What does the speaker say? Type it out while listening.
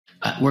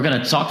We're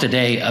going to talk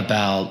today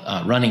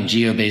about running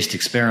geo-based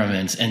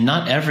experiments, and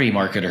not every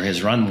marketer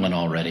has run one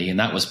already. And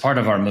that was part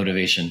of our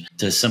motivation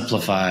to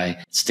simplify,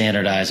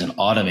 standardize, and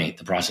automate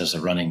the process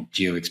of running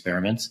geo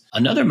experiments.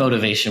 Another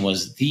motivation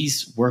was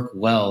these work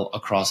well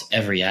across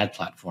every ad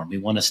platform. We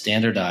want to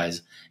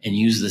standardize and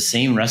use the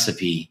same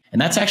recipe.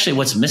 And that's actually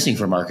what's missing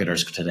for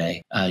marketers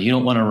today. You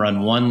don't want to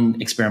run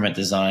one experiment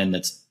design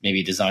that's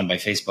maybe designed by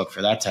Facebook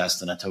for that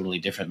test and a totally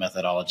different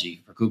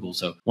methodology for Google.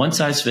 So one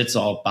size fits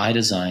all by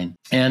design.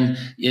 And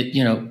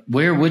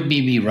where would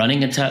we be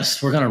running a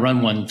test? We're going to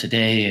run one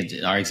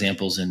today. Our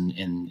examples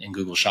in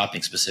Google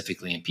Shopping,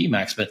 specifically in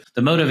PMax. But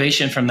the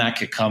motivation from that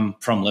could come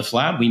from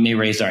LiftLab. We may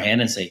raise our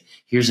hand and say,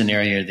 here's an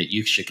area that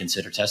you should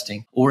consider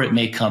testing. Or it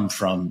may come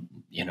from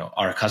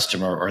our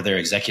customer or their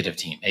executive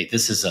team. Hey,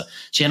 this is a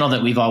channel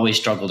that we've always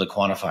struggled to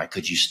quantify.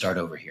 Could you start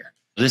over here?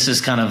 This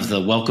is kind of the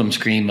welcome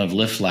scream of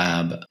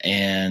LiftLab.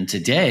 And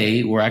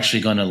today we're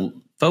actually going to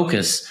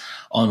focus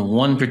on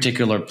one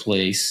particular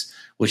place,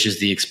 which is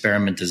the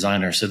experiment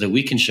designer, so that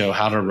we can show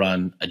how to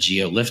run a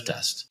geo lift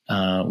test.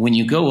 When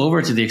you go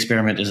over to the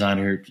experiment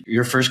designer,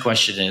 your first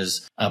question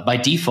is, by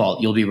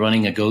default, you'll be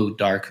running a go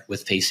dark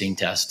with pacing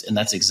test. And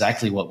that's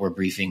exactly what we're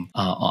briefing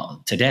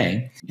on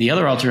today. The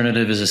other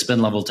alternative is a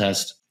spend level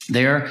test.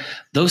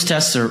 Those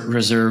tests are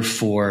reserved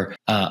for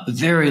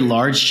very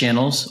large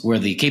channels where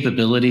the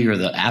capability or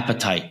the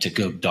appetite to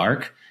go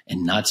dark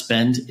and not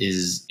spend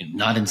is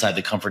not inside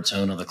the comfort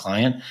zone of the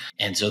client.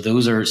 And so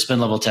those are spend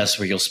level tests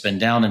where you'll spend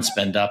down and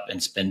spend up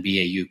and spend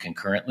BAU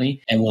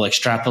concurrently. And we'll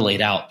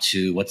extrapolate out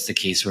to what's the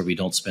case where we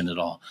don't spend at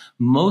all.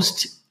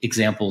 Most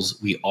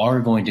examples, we are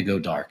going to go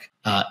dark.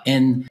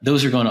 And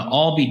those are going to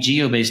all be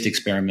geo-based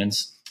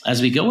experiments.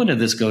 As we go into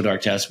this go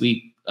dark test,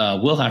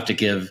 we'll have to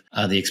give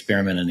the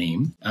experiment a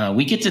name.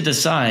 We get to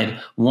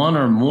decide one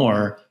or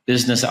more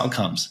business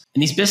outcomes.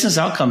 And these business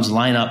outcomes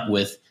line up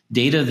with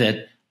data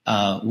that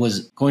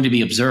was going to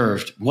be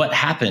observed. What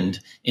happened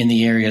in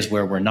the areas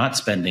where we're not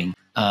spending?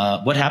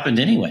 What happened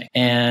anyway?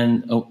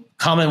 And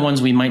common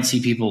ones we might see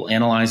people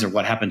analyze are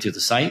what happened to the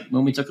site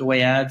when we took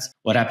away ads,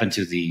 what happened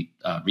to the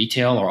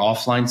retail or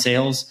offline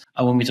sales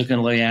when we took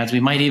away ads. We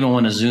might even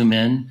want to zoom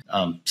in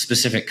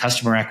specific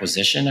customer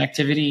acquisition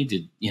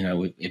activity.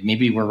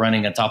 Maybe we're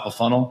running a top of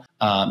funnel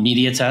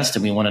media test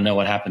and we want to know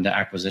what happened to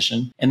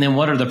acquisition. And then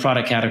what are the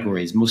product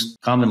categories? Most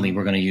commonly,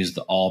 we're going to use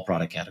the all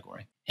product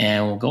category.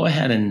 And we'll go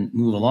ahead and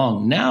move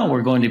along. Now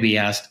we're going to be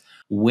asked,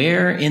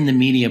 where in the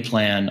media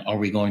plan are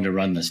we going to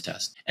run this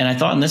test? And I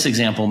thought in this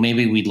example,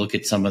 maybe we'd look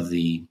at some of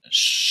the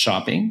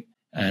shopping.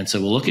 And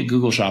so we'll look at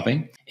Google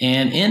Shopping.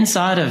 And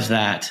inside of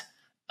that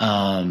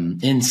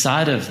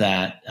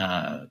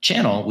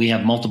channel, we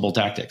have multiple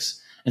tactics.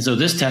 And so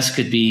this test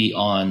could be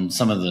on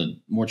some of the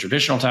more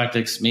traditional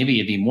tactics. Maybe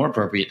it'd be more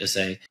appropriate to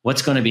say,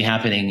 what's going to be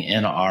happening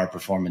in our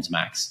performance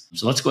max?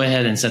 So let's go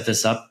ahead and set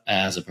this up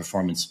as a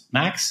performance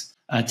max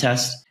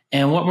test.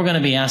 And what we're going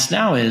to be asked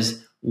now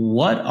is,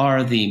 what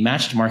are the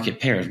matched market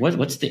pairs?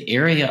 What's the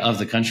area of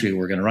the country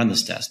we're going to run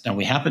this test? Now,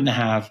 we happen to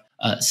have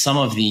some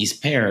of these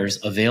pairs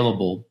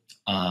available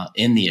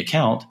in the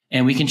account,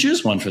 and we can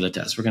choose one for the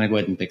test. We're going to go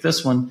ahead and pick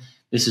this one.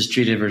 This is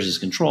treated versus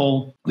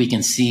control. We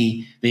can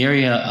see the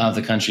area of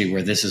the country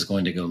where this is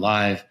going to go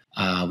live.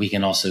 We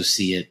can also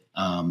see it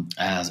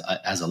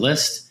as a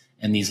list,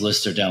 and these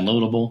lists are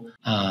downloadable.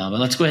 But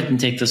let's go ahead and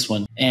take this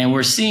one. And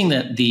we're seeing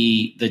that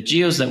the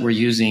geos that we're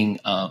using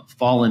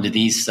fall into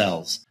these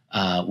cells.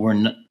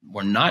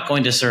 We're not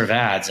going to serve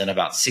ads in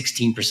about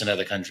 16% of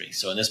the country.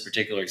 So in this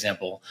particular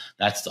example,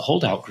 that's the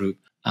holdout group.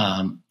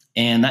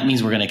 And that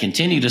means we're going to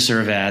continue to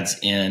serve ads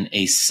in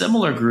a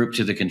similar group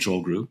to the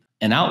control group,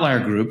 an outlier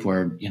group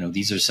where,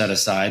 these are set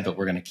aside, but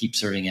we're going to keep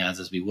serving ads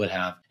as we would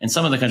have, and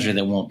some of the country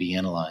that won't be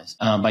analyzed.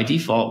 By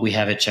default, we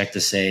have it checked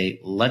to say,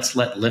 let's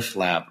let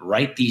LiftLab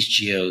write these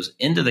geos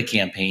into the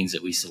campaigns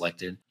that we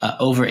selected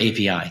over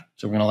API.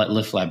 So we're going to let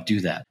LiftLab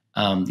do that.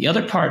 The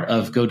other part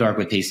of Go Dark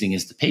with Pacing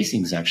is the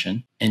pacing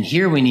section. And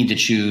here we need to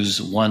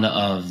choose one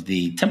of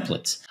the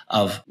templates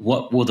of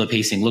what will the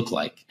pacing look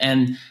like.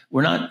 And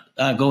we're not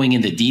going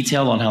into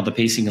detail on how the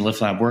pacing in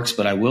LiftLab works,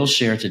 but I will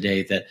share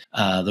today that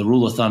the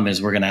rule of thumb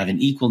is we're going to have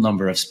an equal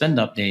number of spend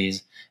up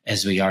days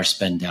as we are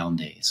spend down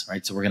days,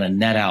 right? So we're going to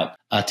net out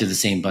to the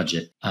same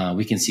budget.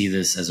 We can see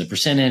this as a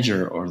percentage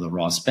or the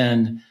raw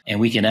spend, and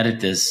we can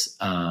edit this.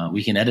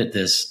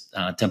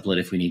 Template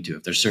if we need to.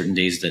 If there's certain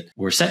days that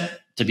we're set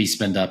to be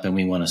spend up and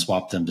we want to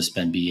swap them to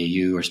spend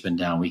BAU or spend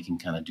down, we can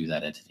kind of do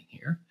that editing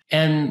here.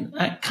 And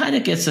that kind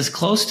of gets us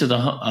close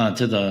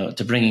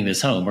to bringing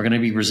this home. We're going to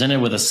be presented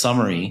with a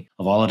summary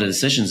of all of the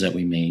decisions that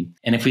we made.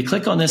 And if we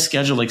click on this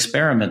schedule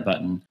experiment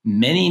button,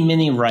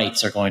 many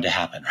writes are going to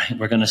happen, right?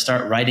 We're going to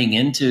start writing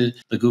into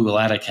the Google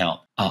Ad account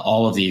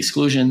all of the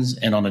exclusions.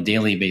 And on a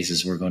daily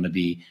basis, we're going to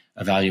be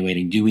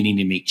evaluating, do we need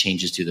to make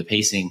changes to the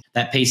pacing?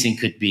 That pacing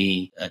could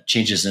be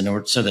changes in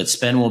order so that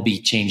spend will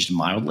be changed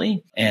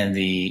mildly and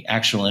the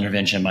actual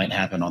intervention might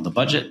happen on the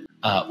budget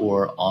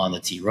or on the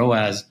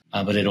TROAS,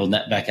 but it'll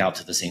net back out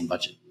to the same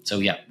budget. So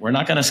yeah, we're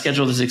not going to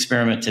schedule this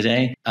experiment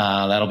today.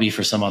 That'll be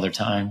for some other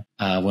time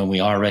when we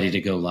are ready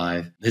to go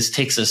live. This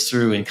takes us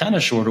through in kind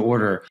of short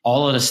order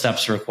all of the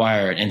steps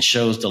required and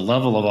shows the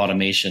level of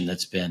automation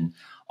that's been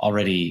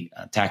already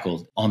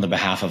tackled on the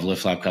behalf of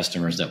LiftLab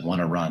customers that want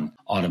to run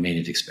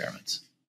automated experiments.